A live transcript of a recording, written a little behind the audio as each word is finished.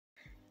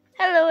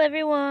Hello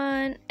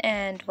everyone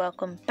and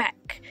welcome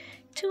back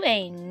to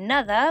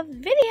another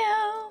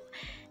video,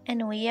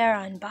 and we are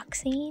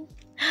unboxing.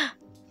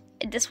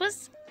 This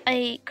was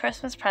a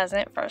Christmas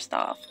present, first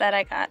off, that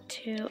I got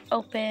to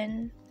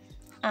open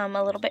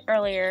a little bit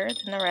earlier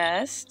than the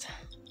rest.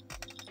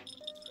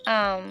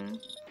 Everybody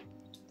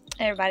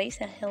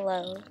said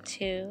hello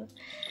to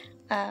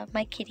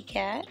my kitty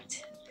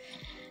cat,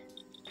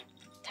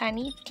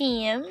 Tiny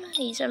Tim.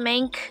 He's a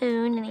Maine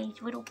Coon and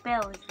his little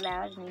bell is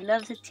loud and he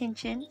loves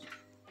attention.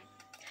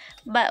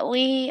 But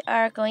we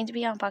are going to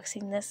be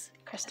unboxing this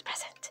Christmas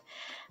present.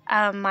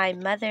 My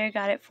mother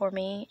got it for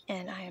me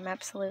and I am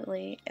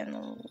absolutely in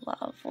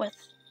love with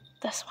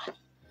this one.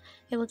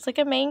 It looks like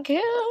a Maine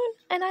Coon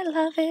and I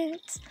love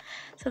it.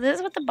 So this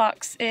is what the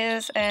box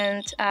is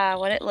and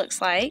what it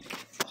looks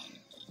like.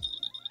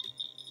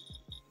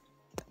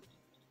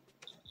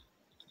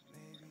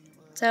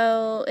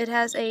 So it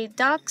has a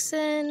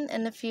dachshund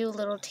and a few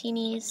little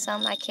teenies.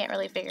 Some I can't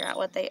really figure out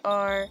what they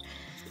are.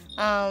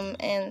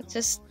 And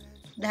just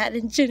that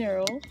in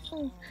general.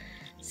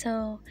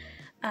 So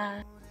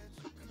I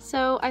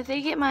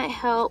think it might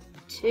help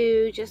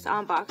to just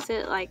unbox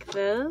it like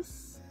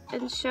this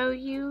and show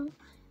you,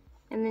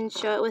 and then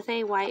show it with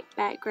a white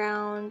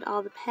background,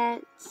 all the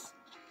pets.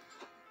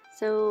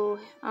 So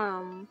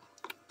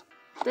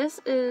this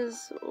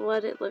is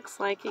what it looks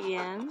like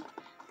again.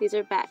 These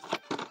are back.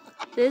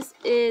 This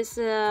is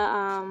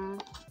the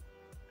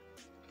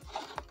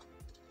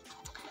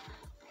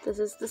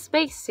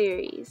Space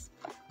series.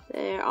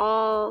 They're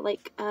all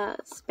like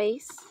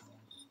space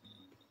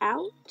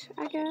out,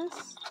 I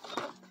guess.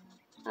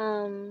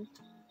 I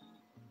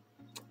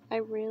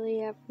really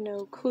have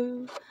no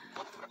clue.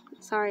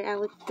 Sorry, I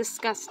look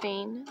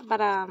disgusting,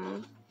 but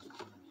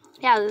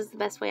yeah, this is the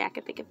best way I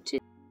could think of to.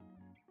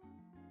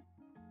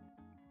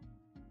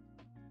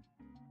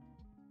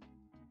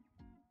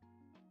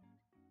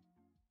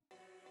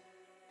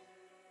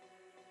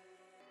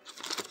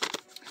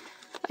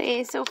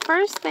 Okay, so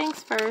first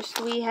things first,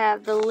 we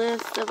have the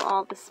list of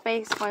all the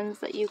space ones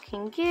that you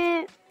can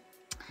get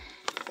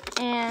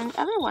and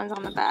other ones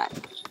on the back.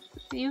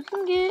 You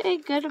can get a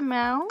good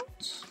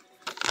amount.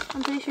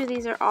 I'm pretty sure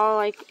these are all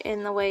like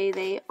in the way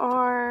they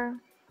are.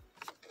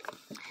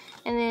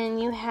 And then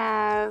you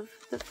have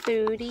the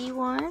foodie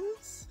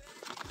ones.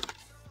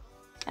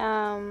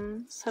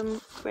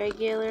 Some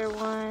regular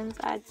ones,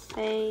 I'd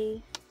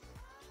say.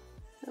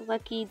 The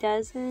Lucky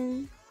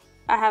Dozen.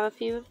 I have a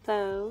few of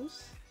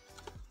those.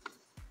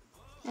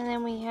 And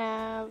then we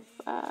have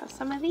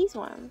some of these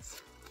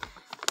ones.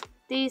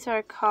 These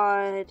are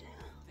called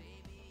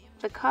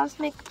the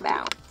Cosmic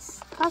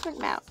Bounce.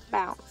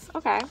 Bounce.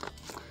 Okay.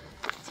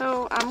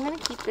 So I'm going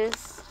to keep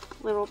this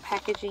little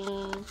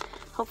packaging.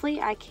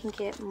 Hopefully I can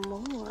get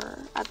more.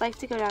 I'd like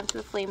to go down to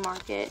the flea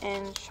market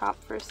and shop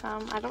for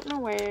some. I don't know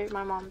where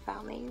my mom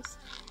found these.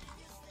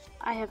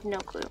 I have no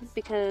clue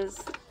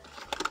because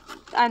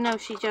I know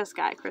she just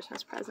got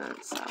Christmas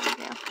presents. So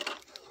yeah.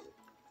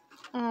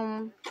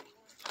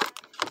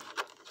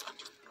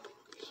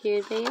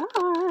 Here they are.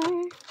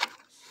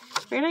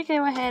 We're going to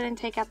go ahead and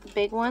take out the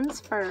big ones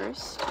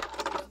first,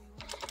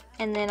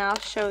 and then I'll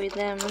show you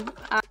them.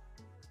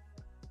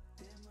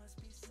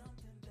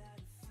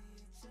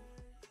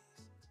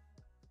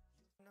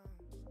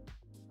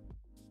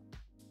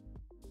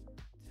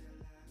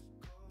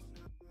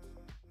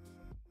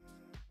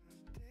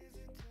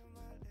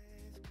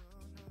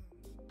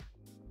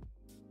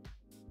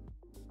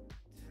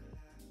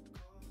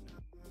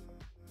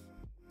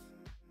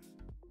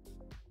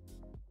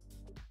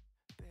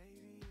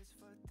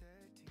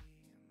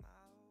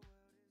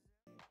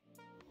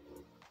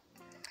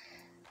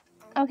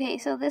 Okay,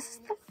 so this is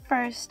the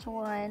first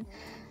one,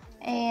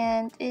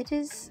 and it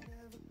is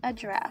a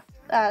giraffe.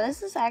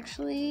 This is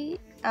actually,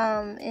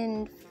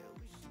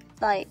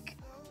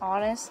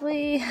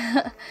 honestly,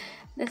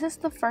 this is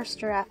the first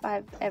giraffe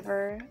I've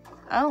ever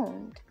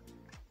owned,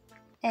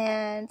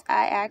 and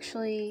I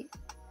actually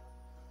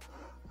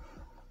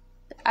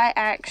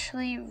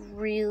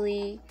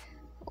really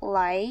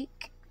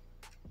like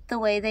the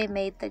way they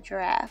made the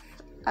giraffe.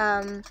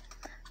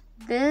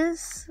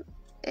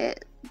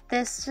 It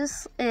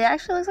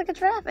actually looks like a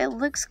giraffe. It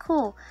looks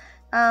cool.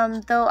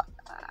 Though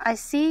I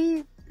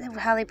see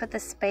how they put the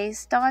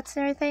space dots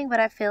and everything, but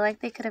I feel like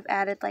they could have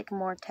added like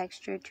more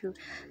texture to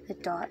the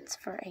dots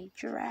for a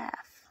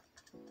giraffe.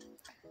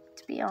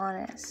 To be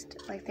honest,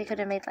 like they could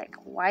have made like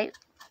a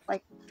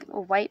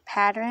white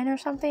pattern or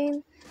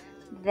something.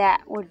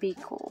 That would be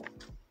cool.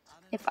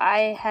 If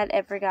I had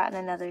ever gotten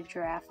another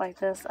giraffe like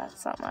this,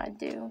 that's something I'd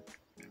do.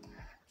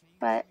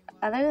 But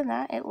other than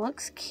that, it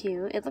looks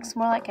cute. It looks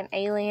more like an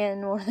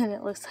alien more than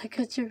it looks like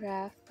a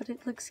giraffe, but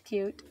it looks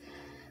cute.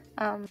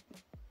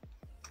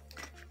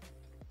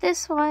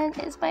 This one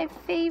is my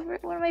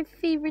favorite, one of my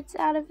favorites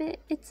out of it.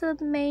 It's a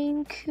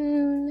Maine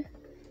Coon,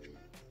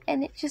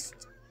 and it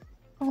just,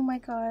 oh my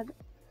god,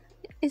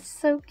 it's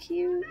so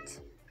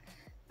cute.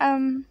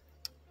 I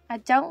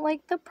don't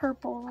like the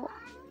purple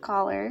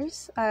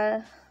collars,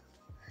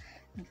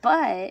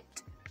 but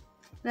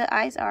the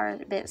eyes are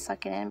a bit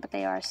sucking in, but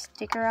they are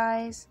sticker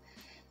eyes.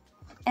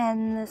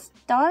 And the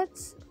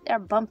dots are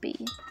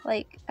bumpy.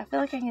 Like, I feel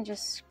like I can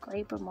just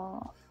scrape them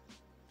off.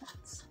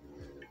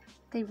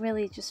 They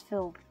really just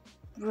feel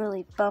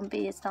really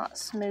bumpy. It's not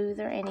smooth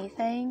or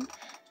anything.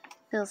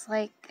 Feels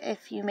like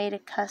if you made a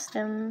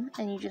custom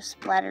and you just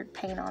splattered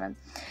paint on them.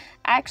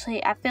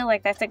 Actually, I feel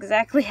like that's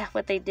exactly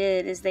what they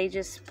did, is they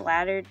just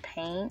splattered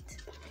paint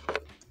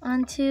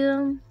onto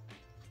them.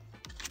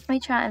 Let me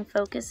try and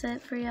focus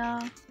it for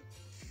y'all.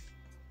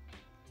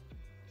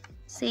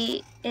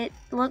 See, it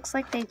looks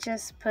like they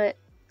just put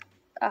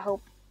a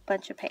whole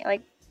bunch of paint.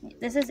 Like,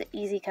 this is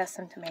easy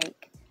custom to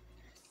make.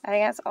 I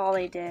think that's all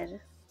they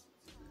did.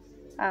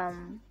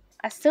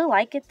 I still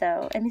like it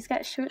though, and he's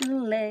got short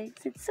little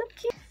legs. It's so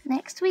cute.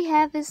 Next we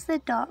have is the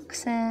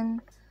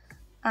dachshund.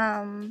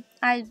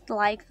 I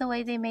like the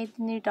way they made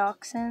the new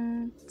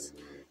dachshunds.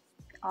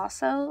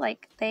 Also,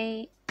 like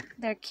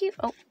they're cute.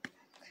 Oh,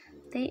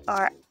 they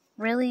are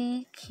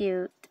really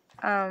cute.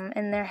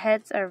 And their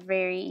heads are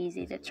very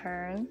easy to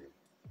turn.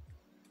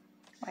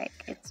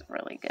 Like, it's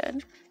really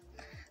good.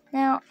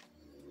 Now,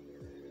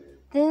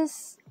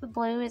 this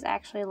blue is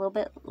actually a little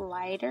bit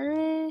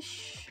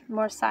lighter-ish,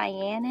 more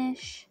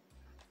cyanish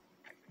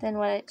than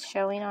what it's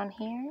showing on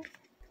here.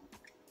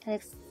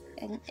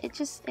 And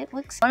it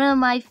looks one of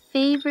my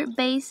favorite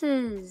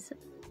bases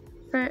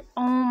for,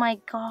 oh my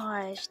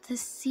gosh, the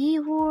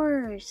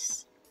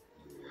seahorse.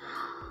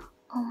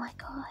 Oh my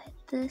god,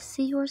 the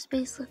seahorse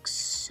base looks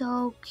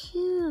so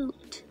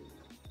cute.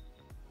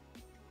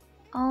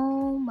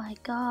 Oh my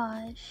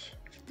gosh,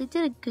 they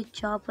did a good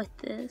job with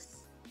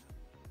this.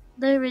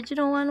 The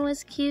original one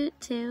was cute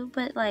too,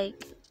 but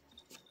like,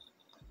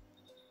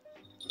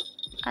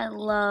 I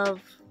love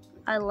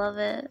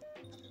it.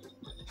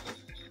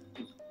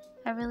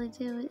 I really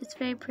do. It's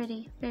very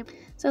pretty.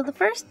 So the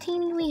first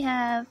teeny we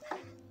have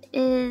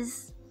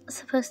is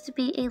supposed to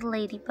be a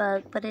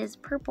ladybug, but it is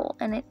purple,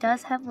 and it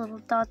does have little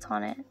dots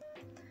on it.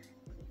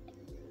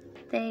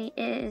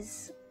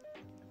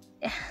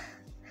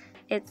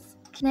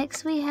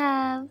 Next we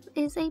have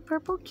is a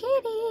purple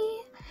kitty,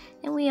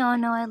 and we all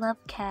know I love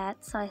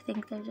cats, so I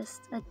think they're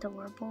just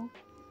adorable.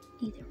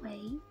 Either way,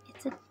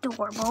 it's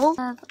adorable.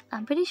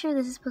 I'm pretty sure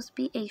this is supposed to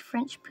be a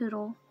French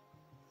poodle.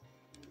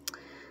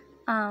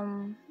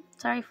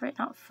 Sorry for it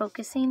not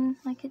focusing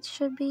like it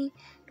should be,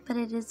 but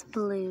it is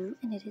blue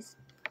and it is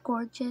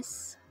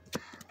gorgeous.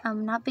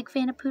 I'm not a big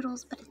fan of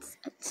poodles, but it's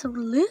so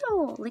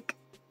little. Like,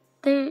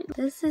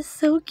 this is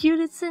so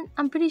cute.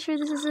 I'm pretty sure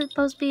this is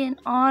supposed to be an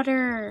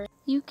otter.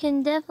 You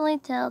can definitely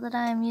tell that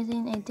I am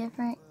using a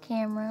different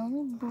camera. Let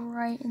me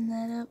brighten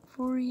that up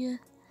for you.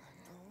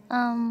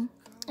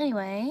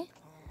 Anyway,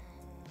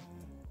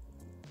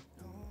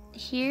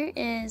 here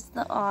is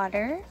the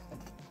otter.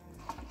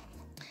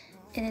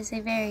 It is a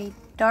very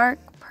dark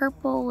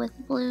purple with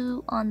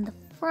blue on the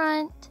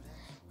front,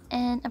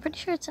 and I'm pretty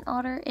sure it's an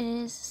otter. It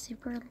is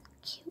super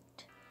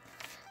cute.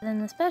 Then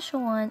the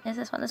special one is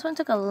this one. This one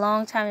took a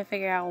long time to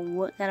figure out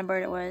what kind of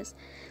bird it was.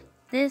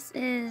 This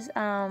is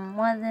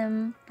one of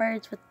them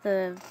birds with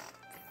the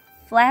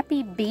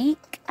flappy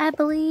beak, I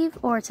believe,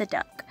 or it's a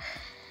duck.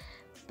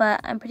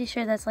 But I'm pretty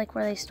sure that's like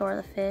where they store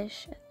the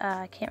fish.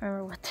 I can't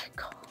remember what they're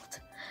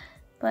called,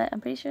 but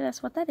I'm pretty sure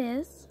that's what that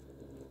is.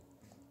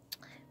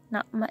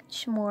 Not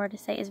much more to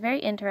say. It's very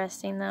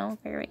interesting though,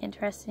 very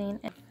interesting.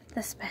 And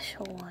the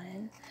special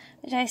one,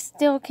 which I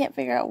still can't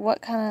figure out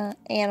what kind of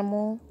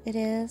animal it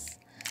is.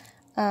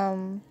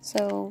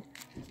 So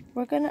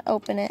we're gonna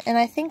open it, and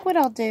I think what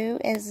I'll do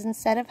is,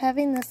 instead of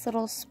having this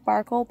little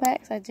sparkle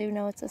pet, because I do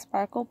know it's a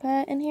sparkle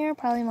pet in here,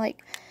 probably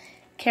like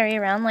carry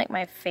around like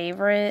my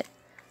favorite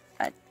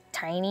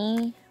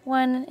tiny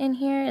one in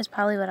here is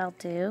probably what I'll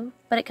do.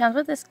 But it comes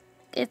with this.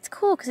 It's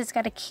cool because it's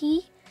got a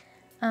key.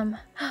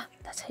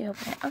 That's how you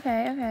open it.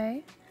 Okay,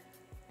 okay.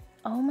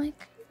 Oh my,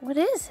 what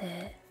is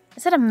it?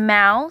 Is it a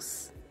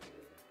mouse?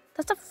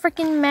 That's a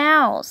freaking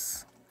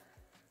mouse.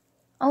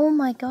 Oh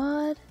my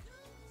god.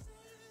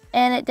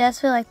 And it does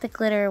feel like the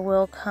glitter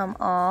will come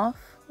off.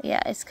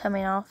 Yeah, it's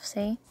coming off,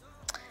 see?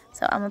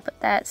 So I'm gonna put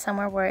that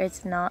somewhere where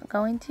it's not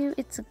going to.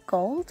 It's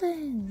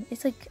golden.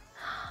 It's like,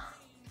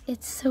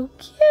 it's so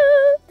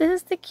cute. This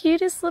is the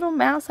cutest little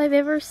mouse I've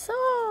ever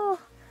saw.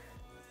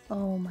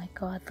 Oh my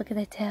god, look at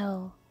the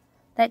tail.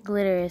 That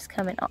glitter is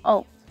coming off.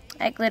 Oh,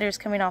 that glitter is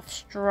coming off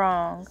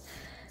strong.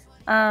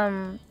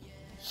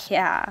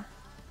 Yeah.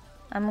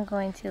 I'm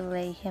going to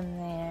lay him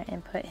there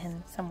and put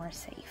him somewhere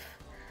safe.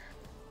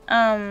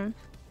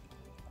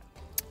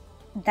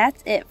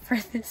 That's it for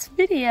this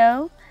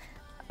video.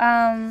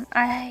 Man,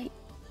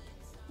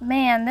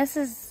 this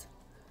is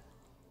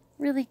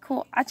really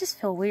cool. I just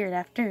feel weird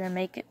after I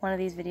make one of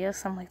these videos.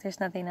 So I'm like, there's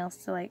nothing else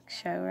to like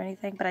show or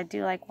anything. But I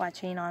do like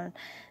watching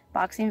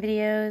unboxing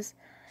videos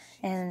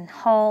and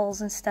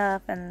hauls and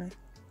stuff, and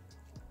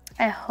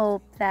I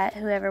hope that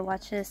whoever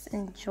watched this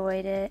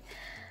enjoyed it.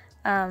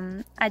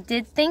 I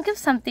did think of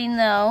something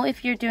though.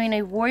 If you're doing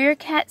a Warrior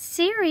Cat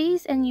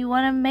series and you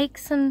want to make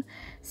some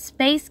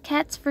space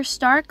cats for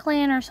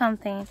StarClan or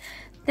something,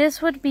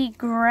 this would be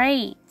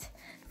great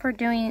for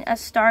doing a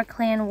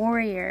StarClan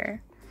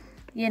warrior.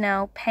 you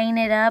know, paint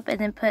it up and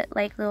then put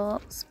like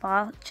little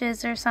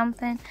splotches or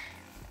something.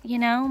 You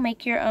know,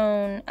 make your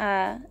own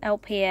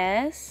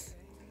LPS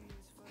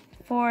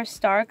for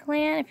Star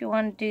Clan if you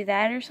want to do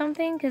that or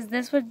something, because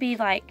this would be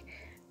like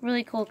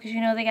really cool, because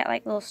you know they got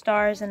like little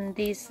stars and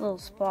these little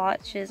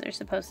splotches are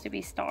supposed to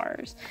be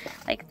stars.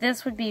 Like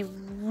this would be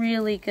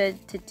really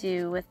good to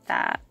do with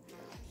that.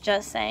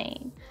 Just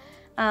saying.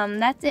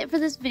 That's it for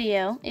this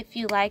video. If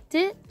you liked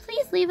it,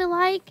 please leave a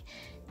like.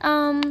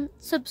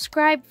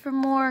 Subscribe for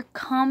more,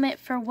 comment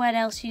for what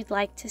else you'd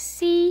like to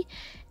see,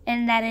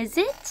 and that is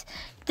it.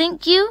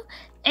 Thank you,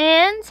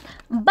 and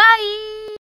bye!